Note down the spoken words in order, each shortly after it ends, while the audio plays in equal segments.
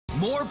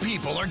More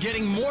people are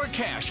getting more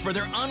cash for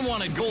their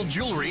unwanted gold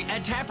jewelry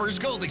at Tapper's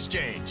Gold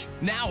Exchange.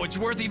 Now it's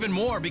worth even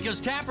more because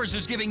Tapper's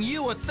is giving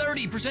you a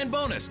 30%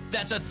 bonus.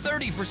 That's a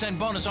 30%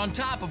 bonus on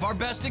top of our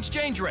best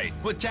exchange rate.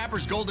 With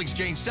Tapper's Gold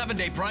Exchange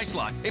 7-day price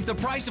lock, if the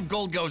price of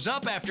gold goes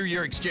up after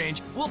your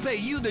exchange, we'll pay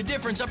you the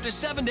difference up to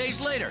 7 days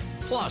later.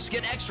 Plus,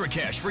 get extra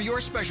cash for your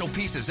special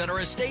pieces at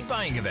our estate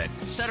buying event,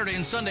 Saturday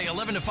and Sunday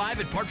 11 to 5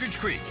 at Partridge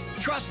Creek.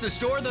 Trust the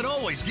store that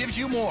always gives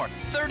you more.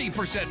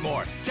 30%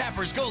 more.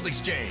 Tapper's Gold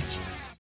Exchange.